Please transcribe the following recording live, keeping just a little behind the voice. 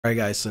Alright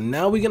guys, so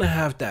now we're gonna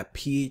have that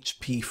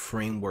PHP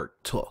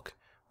framework talk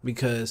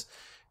because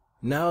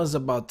now is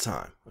about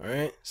time.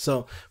 Alright,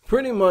 so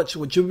pretty much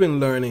what you've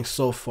been learning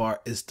so far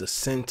is the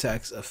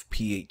syntax of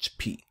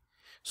PHP.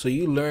 So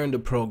you learned the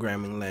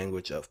programming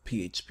language of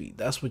PHP.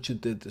 That's what you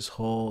did this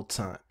whole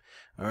time.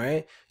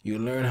 Alright, you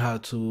learn how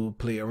to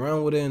play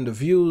around with it in the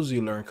views,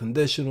 you learn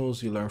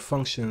conditionals, you learn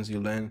functions,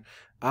 you learn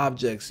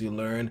objects, you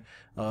learn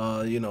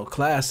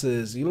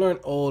classes, you learn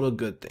all the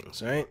good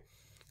things, right?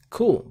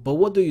 Cool, but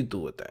what do you do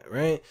with that,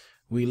 right?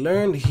 We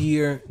learned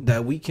here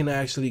that we can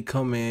actually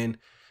come in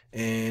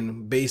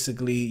and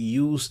basically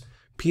use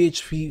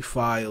PHP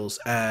files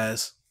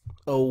as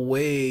a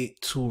way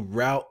to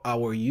route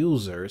our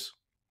users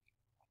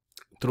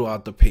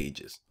throughout the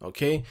pages.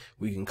 Okay,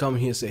 we can come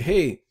here and say,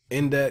 hey,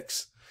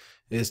 index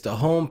is the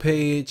home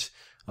page,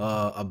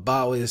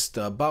 about is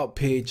the about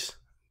page,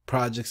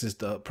 projects is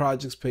the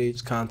projects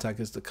page,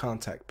 contact is the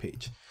contact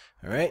page.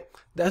 All right,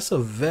 that's a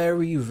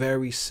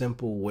very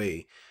simple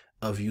way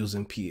of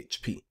using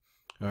PHP.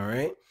 All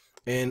right,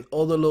 and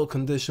all the little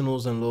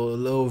conditionals and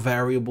little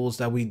variables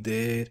that we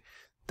did,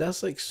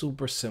 that's like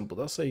super simple.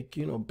 That's like,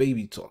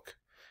 baby talk.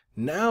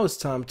 Now it's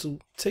time to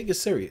take it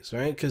serious,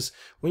 right? Because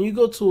when you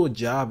go to a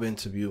job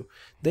interview,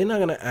 they're not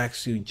gonna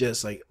ask you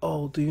just like,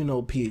 oh, do you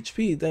know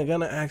PHP? They're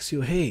gonna ask you,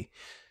 hey,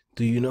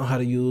 do you know how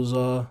to use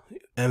a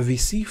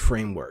MVC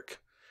framework?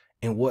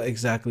 And what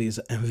exactly is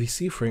an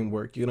MVC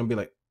framework? You're gonna be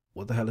like,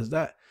 what the hell is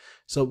that?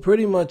 So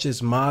pretty much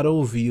it's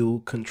model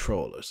view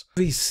controllers.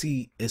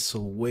 MVC is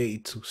a way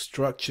to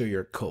structure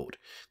your code,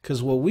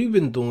 because what we've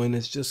been doing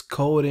is just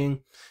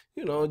coding,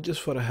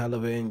 just for the hell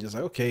of it, and just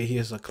like, okay,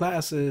 here's the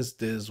classes,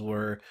 this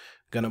we're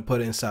gonna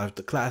put inside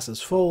the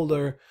classes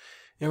folder.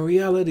 In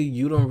reality,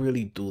 you don't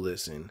really do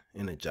this in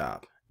a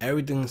job.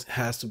 Everything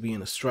has to be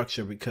in a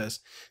structure because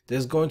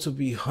there's going to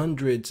be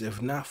hundreds,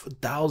 if not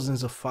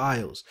thousands of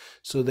files.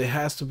 So there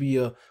has to be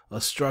a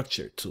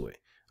structure to it.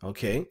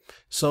 Okay,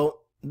 so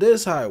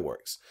this is how it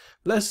works.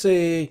 Let's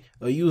say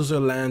a user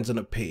lands on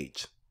a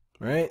page,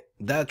 right?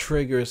 That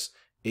triggers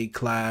a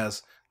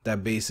class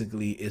that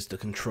basically is the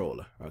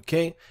controller.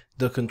 Okay,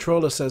 the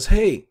controller says,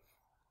 hey,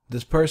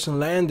 this person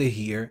landed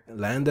here,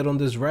 landed on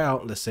this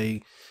route, let's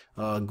say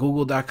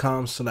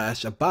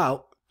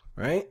google.com/about,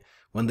 right?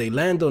 When they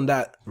land on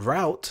that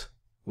route,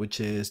 which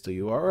is the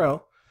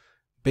URL,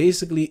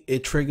 basically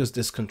it triggers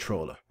this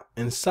controller.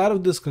 Inside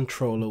of this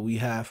controller, we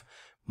have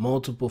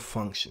multiple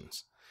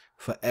functions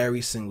for every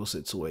single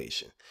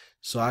situation.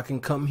 So I can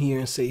come here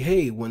and say,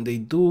 hey, when they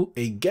do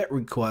a GET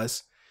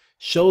request,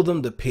 show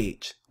them the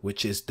page,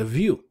 which is the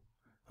view.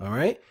 All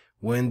right,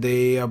 when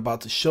they are about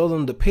to show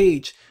them the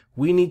page,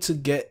 we need to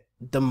get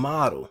the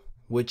model,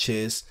 which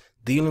is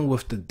dealing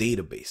with the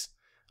database.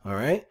 All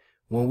right,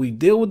 when we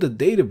deal with the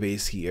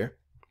database here,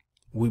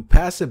 we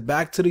pass it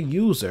back to the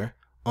user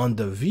on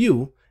the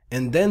view,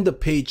 and then the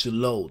page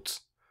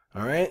loads.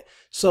 All right,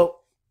 so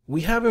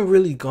we haven't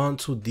really gone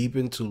too deep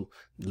into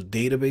the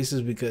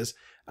databases because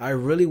I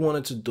really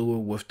wanted to do it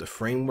with the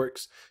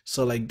frameworks,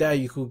 so like that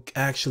you could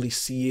actually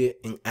see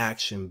it in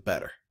action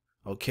better.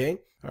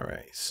 Okay, all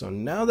right, so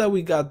now that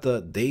we got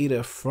the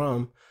data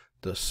from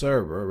the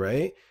server,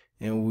 right,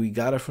 and we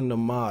got it from the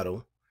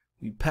model,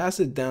 we pass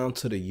it down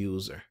to the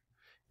user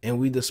and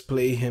we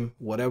display him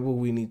whatever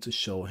we need to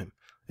show him.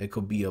 It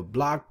could be a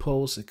blog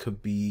post, it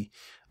could be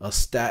a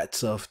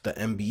stats of the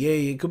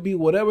NBA, it could be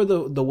whatever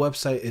the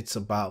website it's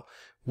about.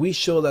 We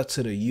show that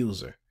to the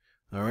user.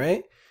 All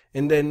right,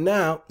 and then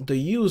now the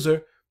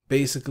user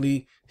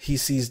basically, he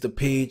sees the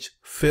page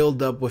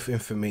filled up with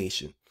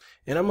information.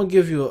 And I'm gonna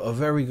give you a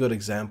very good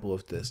example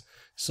of this.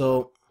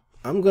 So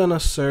I'm gonna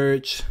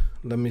search,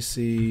 let me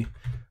see,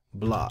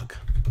 blog.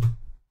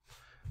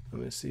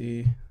 Let me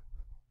see,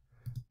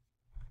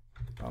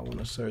 I want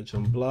to search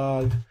on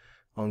blog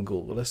on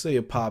Google. Let's say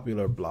a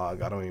popular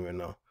blog, I don't even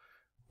know,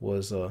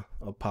 was a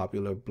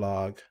popular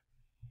blog.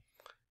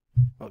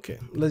 Okay,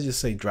 let's just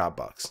say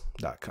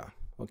dropbox.com.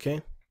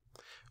 Okay,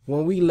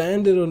 when we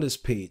landed on this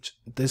page,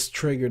 this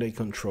triggered a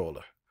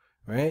controller,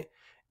 right?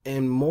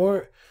 And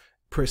more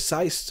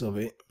precise of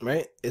it,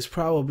 right, it's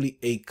probably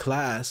a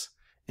class,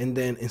 and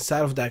then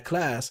inside of that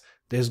class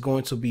there's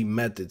going to be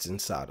methods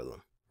inside of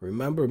them.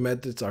 Remember,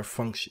 methods are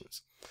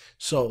functions.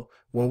 So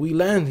when we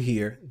land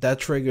here, that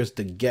triggers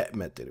the get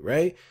method,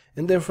 right?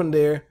 And then from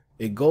there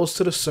it goes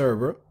to the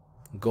server,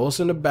 goes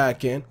in the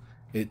backend,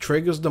 it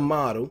triggers the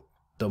model.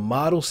 The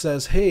model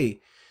says, hey,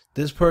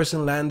 this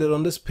person landed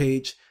on this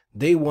page,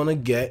 they want to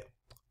get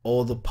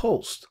all the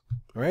posts,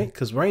 right?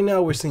 Because right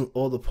now we're seeing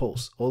all the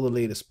posts, all the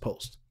latest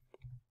posts.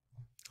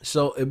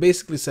 So it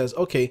basically says,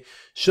 okay,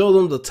 show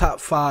them the top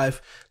 5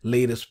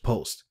 latest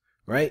posts,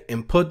 right?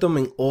 And put them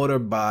in order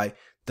by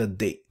the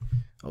date.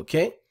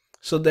 Okay,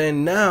 so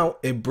then now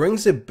it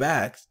brings it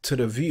back to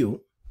the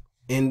view,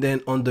 and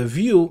then on the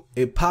view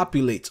it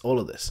populates all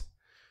of this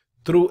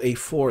through a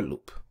for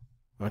loop.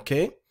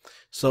 Okay,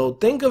 so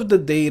think of the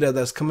data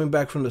that's coming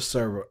back from the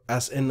server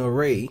as an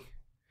array,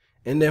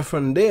 and then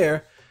from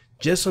there,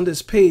 just on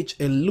this page,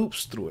 it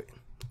loops through it,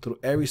 through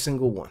every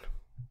single one.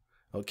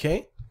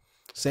 Okay,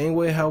 same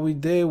way how we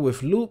did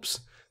with loops,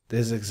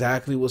 This is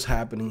exactly what's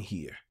happening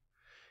here.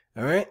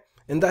 All right.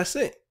 And that's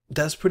it.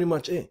 That's pretty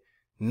much it.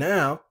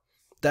 Now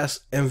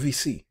that's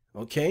MVC.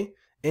 Okay.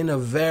 In a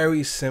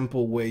very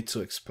simple way to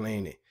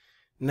explain it.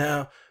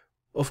 Now,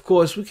 of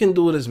course, we can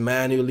do this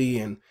manually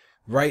and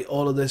write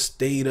all of this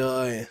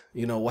data and,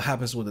 you know, what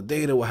happens with the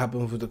data, what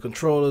happens with the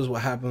controllers,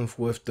 what happens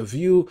with the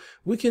view.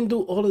 We can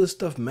do all of this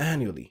stuff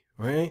manually,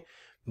 right?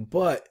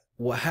 But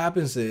what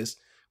happens is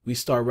we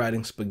start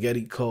writing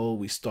spaghetti code.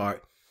 We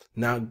start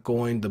not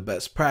going the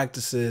best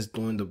practices,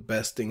 doing the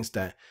best things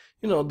that,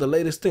 you know, the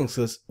latest things,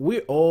 because we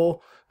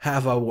all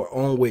have our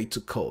own way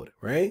to code,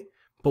 right?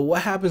 But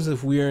what happens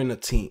if we're in a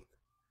team?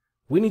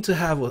 We need to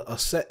have a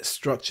set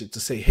structure to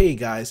say, hey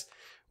guys,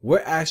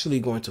 we're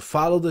actually going to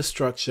follow the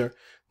structure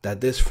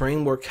that this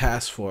framework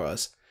has for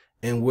us,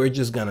 and we're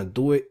just gonna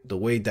do it the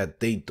way that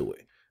they do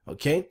it.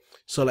 Okay,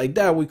 so like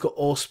that we could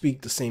all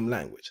speak the same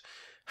language.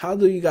 How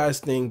do you guys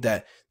think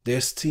that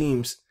there's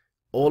teams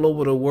all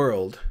over the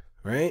world,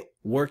 right,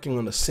 working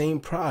on the same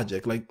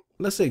project? Like,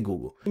 let's say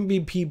Google, there can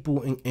be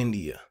people in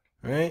India,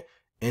 right,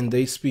 and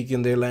they speak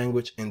in their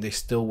language and they're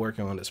still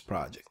working on this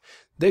project.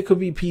 There could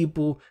be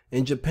people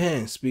in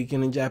Japan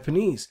speaking in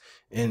Japanese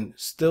and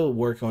still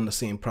work on the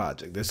same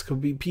project. There could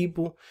be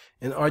people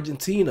in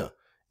Argentina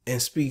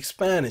and speak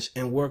Spanish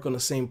and work on the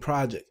same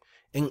project.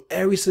 And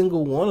every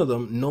single one of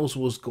them knows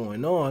what's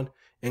going on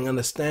and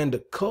understand the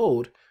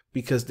code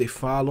because they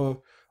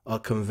follow a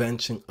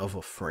convention of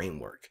a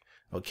framework.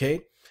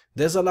 Okay,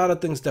 there's a lot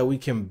of things that we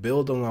can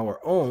build on our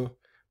own,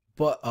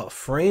 but a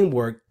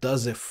framework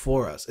does it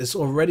for us. It's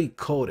already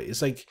coded.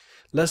 It's like,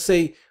 let's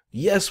say,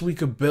 yes, we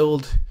could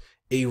build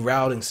a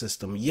routing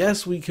system.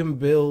 Yes, we can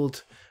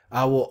build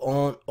our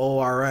own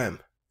ORM,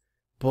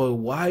 but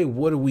why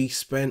would we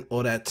spend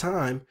all that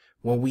time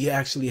when we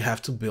actually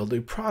have to build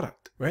a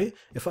product, right?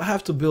 If I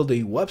have to build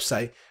a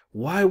website,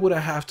 why would I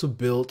have to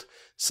build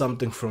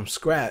something from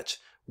scratch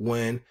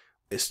when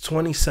it's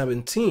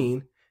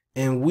 2017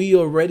 and we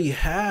already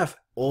have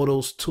all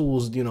those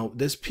tools? You know,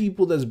 there's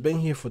people that's been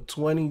here for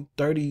 20,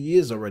 30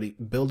 years already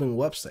building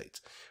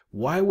websites.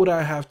 Why would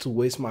I have to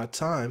waste my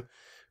time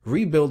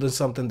rebuilding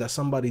something that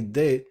somebody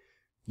did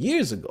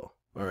years ago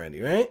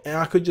already, right? And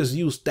I could just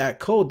use that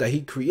code that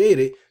he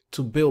created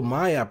to build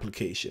my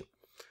application.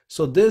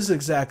 So this is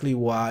exactly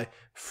why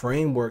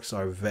frameworks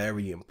are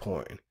very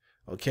important.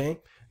 Okay,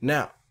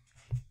 now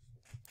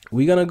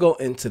we're gonna go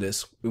into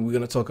this. We're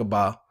gonna talk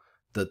about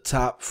the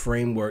top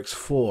frameworks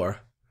for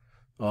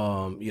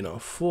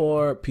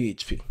for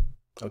PHP.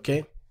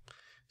 Okay,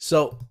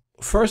 so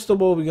first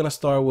of all, we're gonna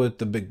start with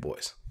the big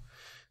boys.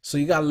 So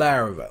you got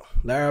Laravel.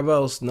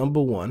 Laravel's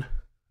 #1.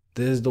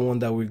 This is the one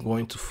that we're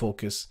going to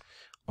focus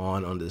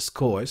on this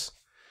course.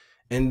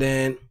 And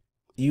then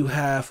you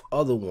have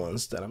other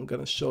ones that I'm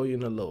going to show you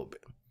in a little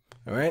bit.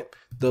 All right.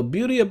 The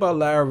beauty about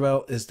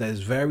Laravel is that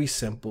it's very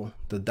simple.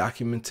 The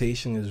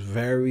documentation is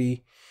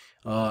very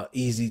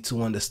easy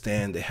to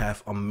understand. They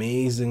have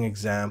amazing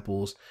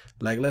examples.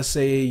 Like, let's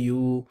say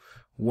you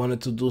wanted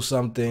to do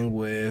something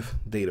with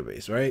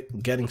database, right?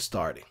 Getting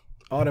started.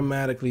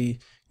 Automatically,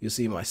 you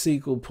see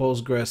MySQL,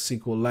 Postgres,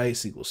 SQLite,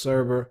 SQL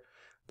Server.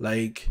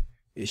 Like,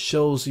 it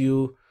shows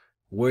you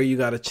where you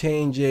got to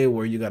change it,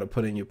 where you got to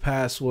put in your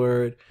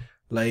password.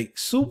 Like,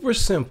 super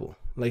simple,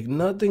 like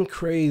nothing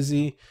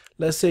crazy.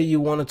 Let's say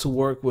you wanted to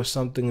work with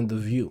something in the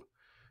view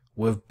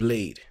with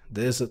Blade.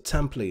 There's a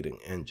templating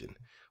engine,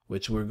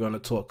 which we're going to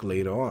talk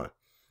later on.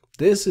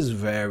 This is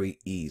very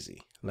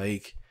easy.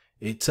 Like,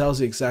 it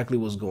tells you exactly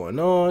what's going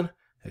on,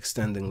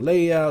 extending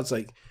layouts.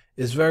 Like,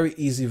 it's very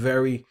easy,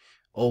 very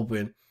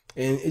open.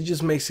 And it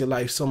just makes your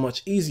life so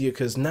much easier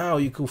because now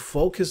you can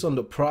focus on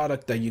the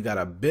product that you got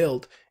to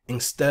build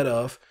instead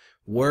of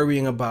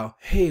worrying about,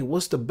 hey,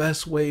 what's the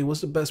best way?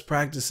 What's the best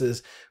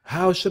practices?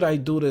 How should I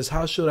do this?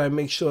 How should I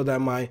make sure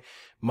that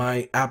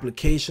my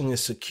application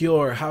is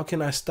secure? How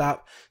can I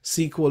stop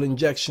SQL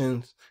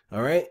injections?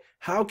 All right.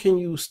 How can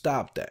you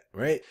stop that?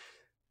 Right.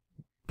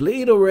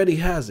 Blade already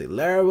has it.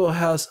 Laravel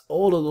has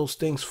all of those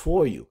things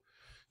for you.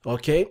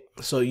 Okay.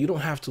 So you don't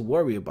have to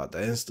worry about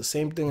that. And it's the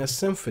same thing as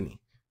Symfony.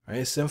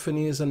 Right.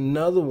 Symfony is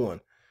another one,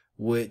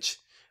 which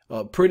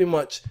pretty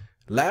much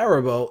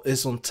Laravel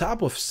is on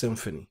top of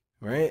Symfony.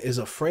 Right, is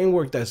a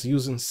framework that's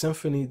using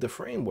Symfony, the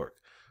framework,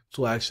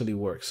 to actually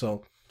work.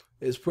 So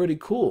it's pretty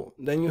cool.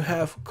 Then you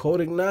have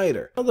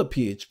CodeIgniter, another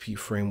PHP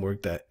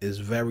framework that is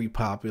very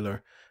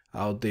popular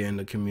out there in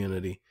the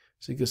community.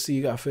 So you can see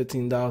you got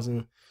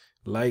 15,000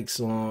 likes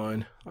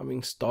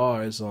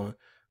stars on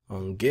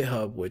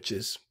GitHub, which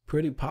is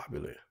pretty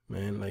popular,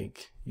 man.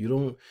 Like,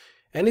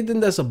 anything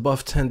that's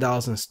above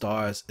 10,000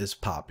 stars is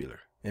popular.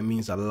 It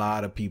means a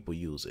lot of people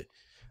use it.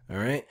 All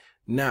right.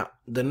 Now,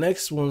 the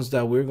next ones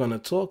that we're going to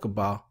talk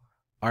about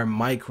are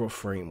micro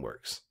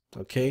frameworks.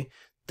 Okay.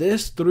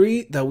 These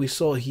three that we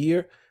saw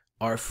here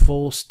are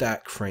full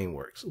stack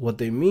frameworks. What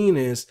they mean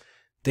is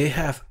they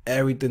have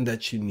everything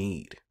that you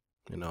need.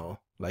 You know,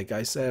 like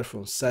I said,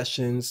 from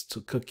sessions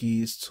to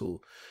cookies to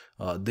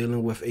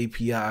dealing with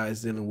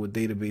APIs, dealing with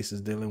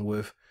databases, dealing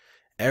with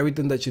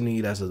everything that you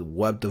need as a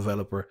web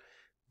developer.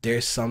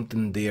 there's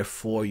something there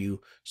for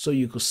you so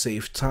you could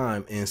save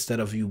time instead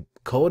of you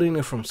coding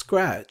it from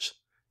scratch,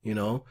 you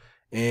know.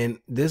 And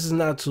this is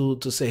not to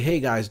say, hey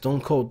guys,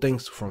 don't code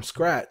things from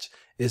scratch.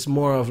 It's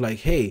more of like,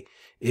 hey,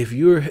 if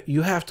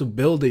you have to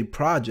build a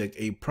project,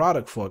 a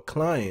product for a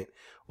client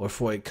or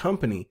for a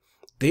company,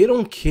 they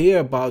don't care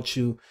about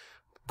you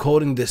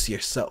coding this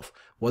yourself.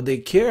 What they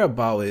care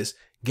about is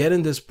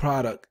getting this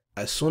product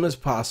as soon as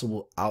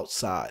possible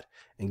outside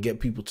and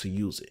get people to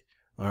use it.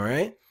 All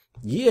right.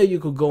 Yeah, you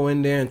could go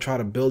in there and try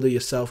to build it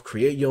yourself,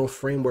 create your own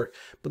framework,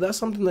 but that's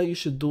something that you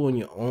should do in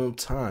your own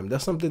time.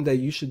 That's something that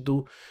you should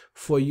do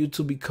for you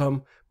to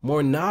become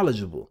more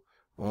knowledgeable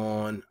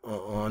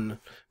on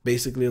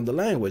basically in the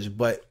language.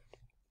 But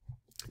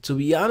to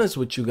be honest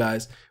with you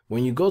guys,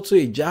 when you go to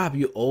a job,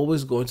 you're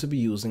always going to be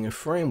using a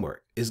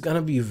framework. It's going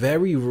to be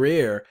very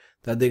rare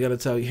that they're going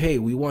to tell you, hey,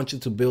 we want you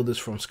to build this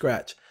from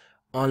scratch,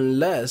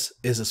 unless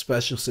it's a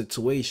special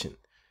situation.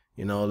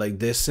 You know, like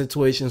there's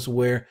situations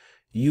where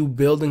you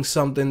building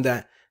something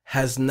that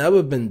has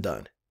never been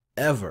done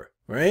ever,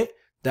 right?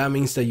 That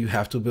means that you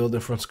have to build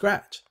it from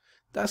scratch.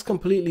 That's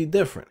completely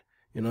different.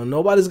 You know,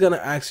 nobody's going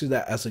to ask you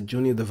that as a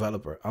junior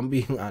developer. I'm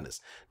being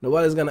honest.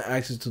 Nobody's going to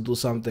ask you to do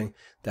something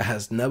that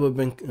has never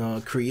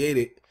been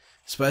created,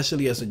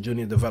 especially as a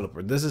junior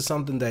developer. This is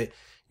something that,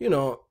 you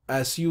know,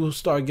 as you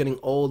start getting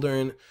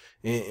older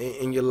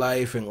in your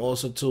life and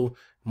also to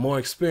more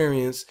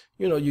experience,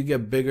 you know, you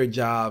get bigger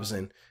jobs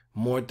and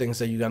more things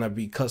that you're going to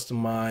be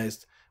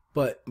customized.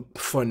 But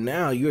for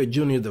now, you're a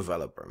junior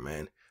developer,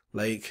 man.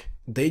 Like,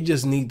 they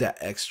just need that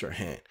extra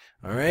hand.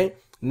 All right.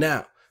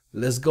 Now,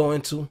 let's go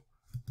into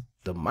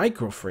the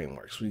micro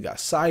frameworks. We got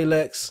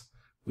Silex,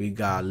 we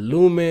got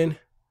Lumen,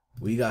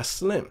 we got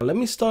Slim. Let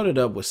me start it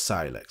up with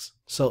Silex.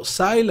 So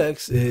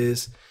Silex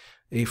is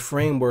a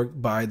framework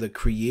by the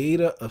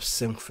creator of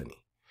Symfony.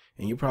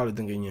 And you're probably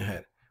thinking in your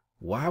head,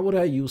 why would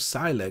I use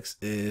Silex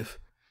if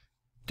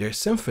there's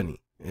Symfony?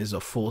 It's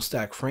a full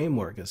stack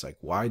framework. It's like,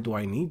 why do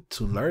I need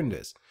to learn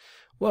this?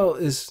 Well,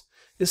 it's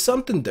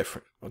something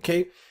different.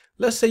 Okay.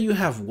 Let's say you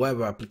have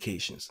web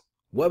applications.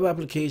 Web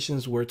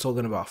applications, we're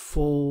talking about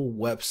full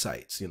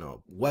websites, you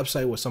know,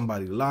 website where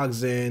somebody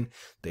logs in,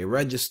 they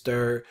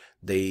register,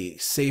 they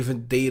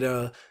save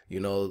data, you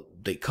know,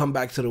 they come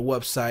back to the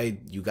website.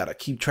 You got to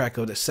keep track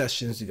of the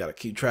sessions. You got to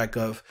keep track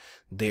of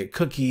their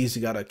cookies.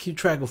 You got to keep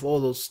track of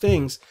all those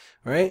things,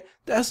 right?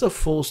 That's a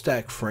full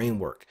stack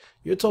framework.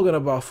 You're talking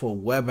about for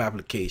web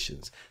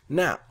applications.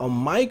 Now, a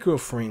micro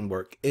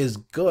framework is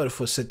good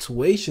for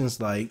situations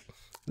like,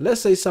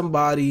 let's say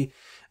somebody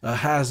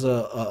has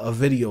a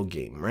video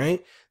game,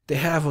 right? They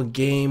have a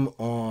game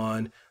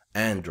on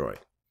Android.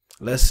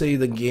 Let's say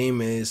the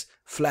game is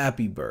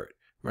Flappy Bird,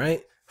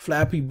 right?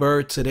 Flappy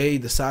Bird today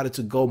decided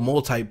to go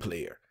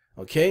multiplayer,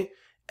 okay?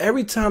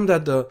 Every time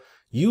that the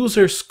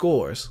user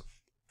scores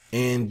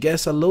and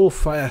gets a little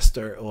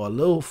faster or a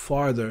little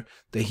farther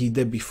than he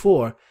did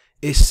before,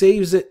 it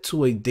saves it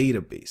to a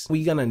database.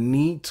 We're gonna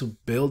need to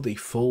build a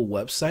full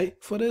website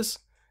for this?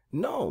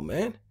 No,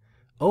 man.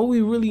 All we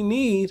really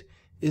need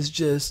is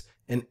just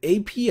an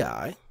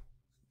API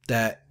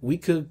that we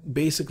could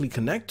basically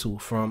connect to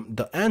from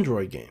the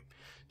Android game.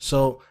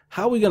 So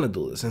how are we going to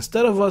do this?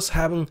 Instead of us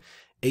having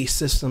a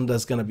system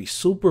that's going to be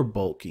super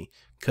bulky,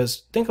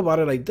 because think about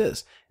it like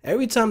this.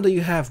 Every time that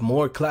you have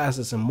more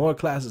classes and more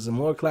classes and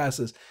more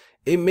classes,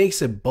 it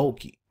makes it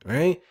bulky,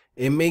 right?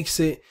 It makes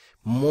it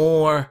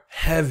more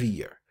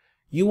heavier.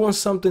 You want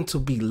something to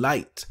be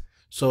light.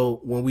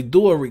 So when we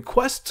do a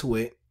request to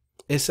it,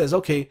 it says,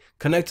 okay,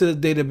 connect to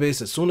the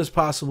database as soon as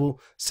possible,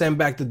 send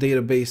back the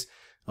database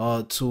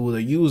to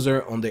the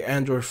user on their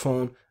Android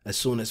phone as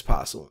soon as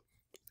possible,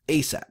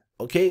 ASAP.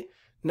 Okay.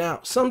 Now,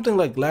 something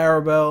like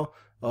Laravel,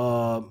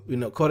 you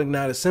know,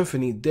 CodeIgniter,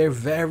 Symfony, they're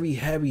very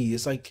heavy.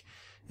 It's like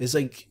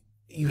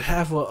you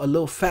have a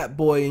little fat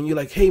boy and you're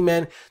like, hey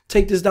man,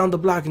 take this down the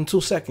block in 2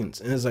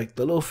 seconds. And it's like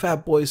the little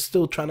fat boy is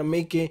still trying to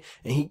make it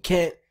and he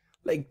can't.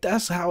 Like,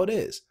 that's how it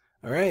is.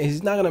 All right.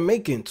 He's not going to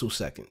make it in 2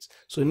 seconds.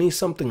 So he needs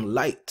something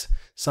light,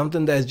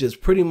 something that's just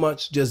pretty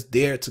much just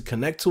there to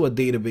connect to a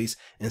database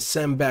and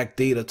send back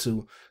data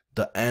to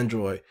the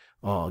Android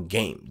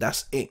game.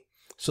 That's it.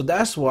 So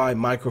that's why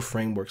micro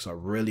frameworks are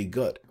really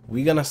good.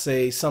 We're going to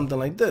say something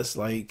like this,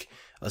 like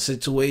a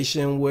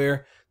situation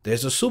where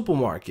there's a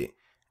supermarket.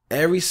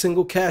 Every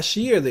single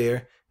cashier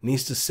there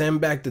needs to send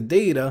back the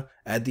data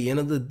at the end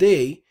of the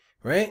day,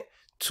 right,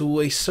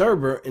 to a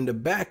server in the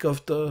back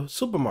of the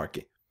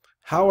supermarket.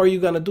 How are you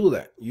going to do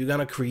that? You're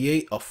going to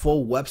create a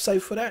full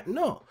website for that?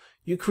 No,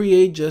 you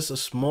create just a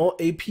small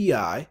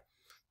API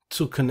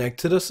to connect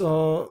to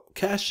the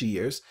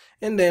cashiers.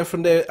 And then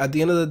from there, at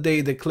the end of the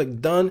day, they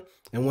click done.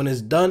 And when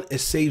it's done, it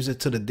saves it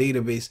to the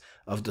database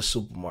of the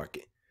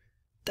supermarket.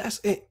 That's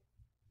it,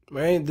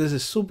 right? This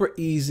is super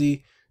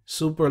easy,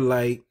 super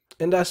light.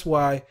 And that's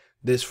why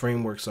these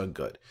frameworks are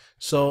good.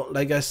 So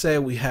like I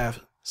said, we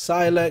have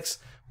Silex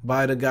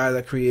by the guy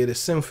that created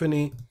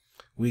Symfony.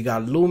 We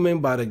got Lumen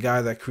by the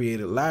guy that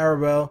created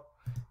Laravel,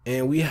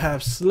 and we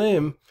have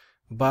Slim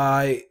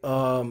by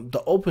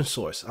the open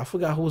source. I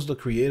forgot who's the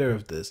creator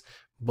of this,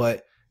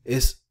 but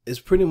it's it's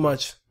pretty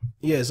much,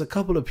 yeah, it's a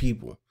couple of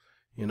people,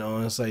 you know,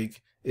 and it's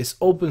like, it's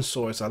open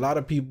source. A lot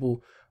of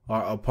people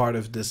are a part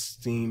of this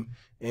team,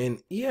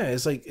 and yeah,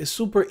 it's like, it's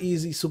super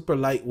easy, super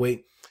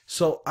lightweight.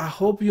 So I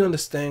hope you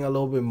understand a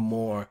little bit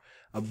more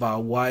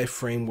about why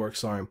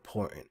frameworks are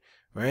important,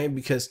 right?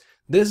 Because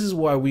this is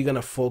what we're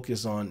gonna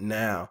focus on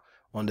now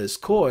on this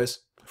course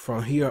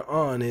from here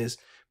on. Is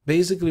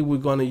basically we're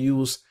gonna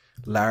use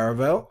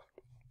Laravel,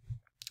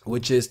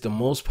 which is the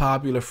most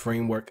popular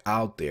framework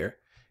out there,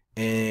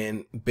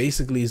 and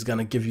basically is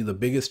gonna give you the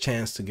biggest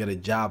chance to get a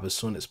job as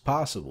soon as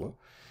possible.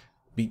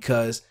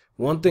 Because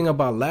one thing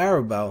about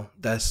Laravel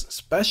that's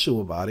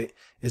special about it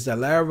is that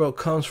Laravel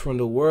comes from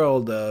the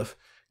world of,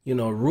 you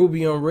know,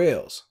 Ruby on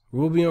Rails.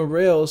 Ruby on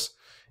Rails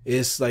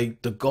is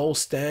like the gold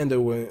standard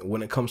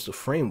when it comes to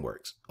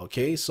frameworks.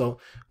 Okay, so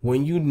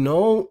when you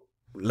know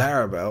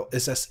Laravel,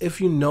 it's as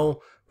if you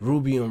know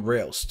Ruby on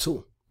Rails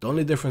too. The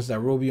only difference that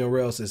Ruby on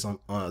Rails is on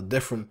a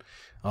different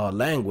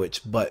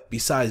language, but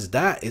besides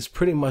that, it's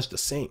pretty much the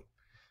same.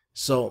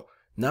 So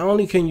not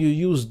only can you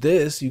use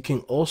this, you can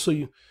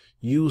also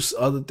use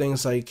other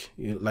things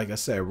like I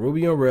said,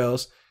 Ruby on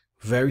Rails,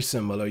 very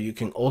similar. You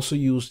can also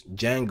use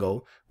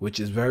Django, which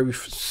is very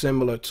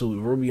similar to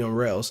Ruby on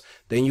Rails.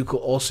 Then you could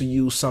also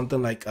use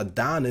something like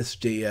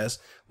Adonis.js,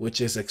 which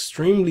is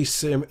extremely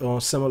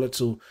similar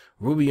to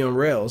Ruby on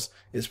Rails.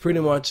 It's pretty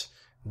much,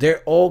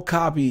 they're all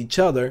copy each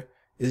other.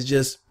 It's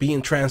just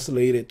being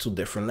translated to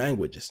different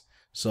languages.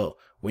 So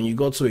when you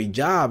go to a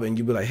job and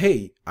you be like,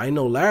 hey, I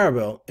know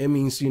Laravel, it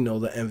means you know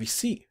the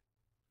MVC,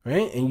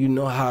 right? And you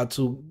know how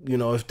to, you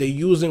know, if they're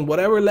using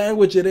whatever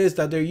language it is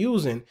that they're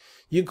using,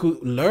 you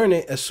could learn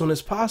it as soon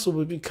as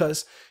possible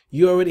because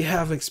you already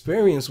have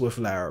experience with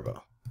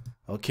Laravel.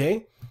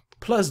 Okay.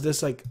 Plus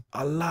there's like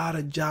a lot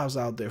of jobs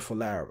out there for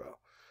Laravel.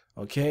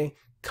 Okay.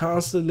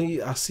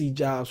 Constantly I see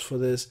jobs for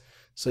this.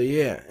 So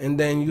yeah. And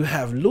then you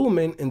have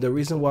Lumen. And the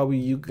reason why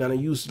you're going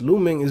to use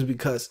Lumen is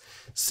because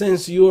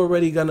since you're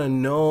already going to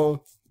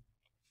know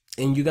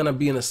and you're going to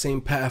be in the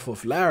same path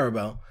of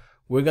Laravel,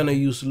 we're going to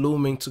use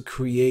Lumen to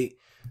create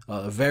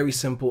very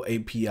simple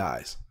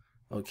APIs.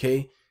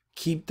 Okay.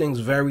 Keep things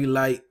very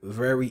light,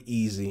 very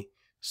easy.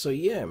 So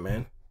yeah,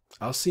 man,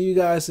 I'll see you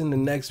guys in the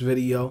next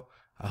video.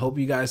 I hope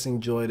you guys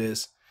enjoy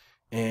this,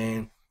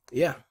 and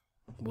yeah,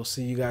 we'll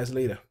see you guys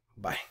later.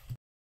 Bye.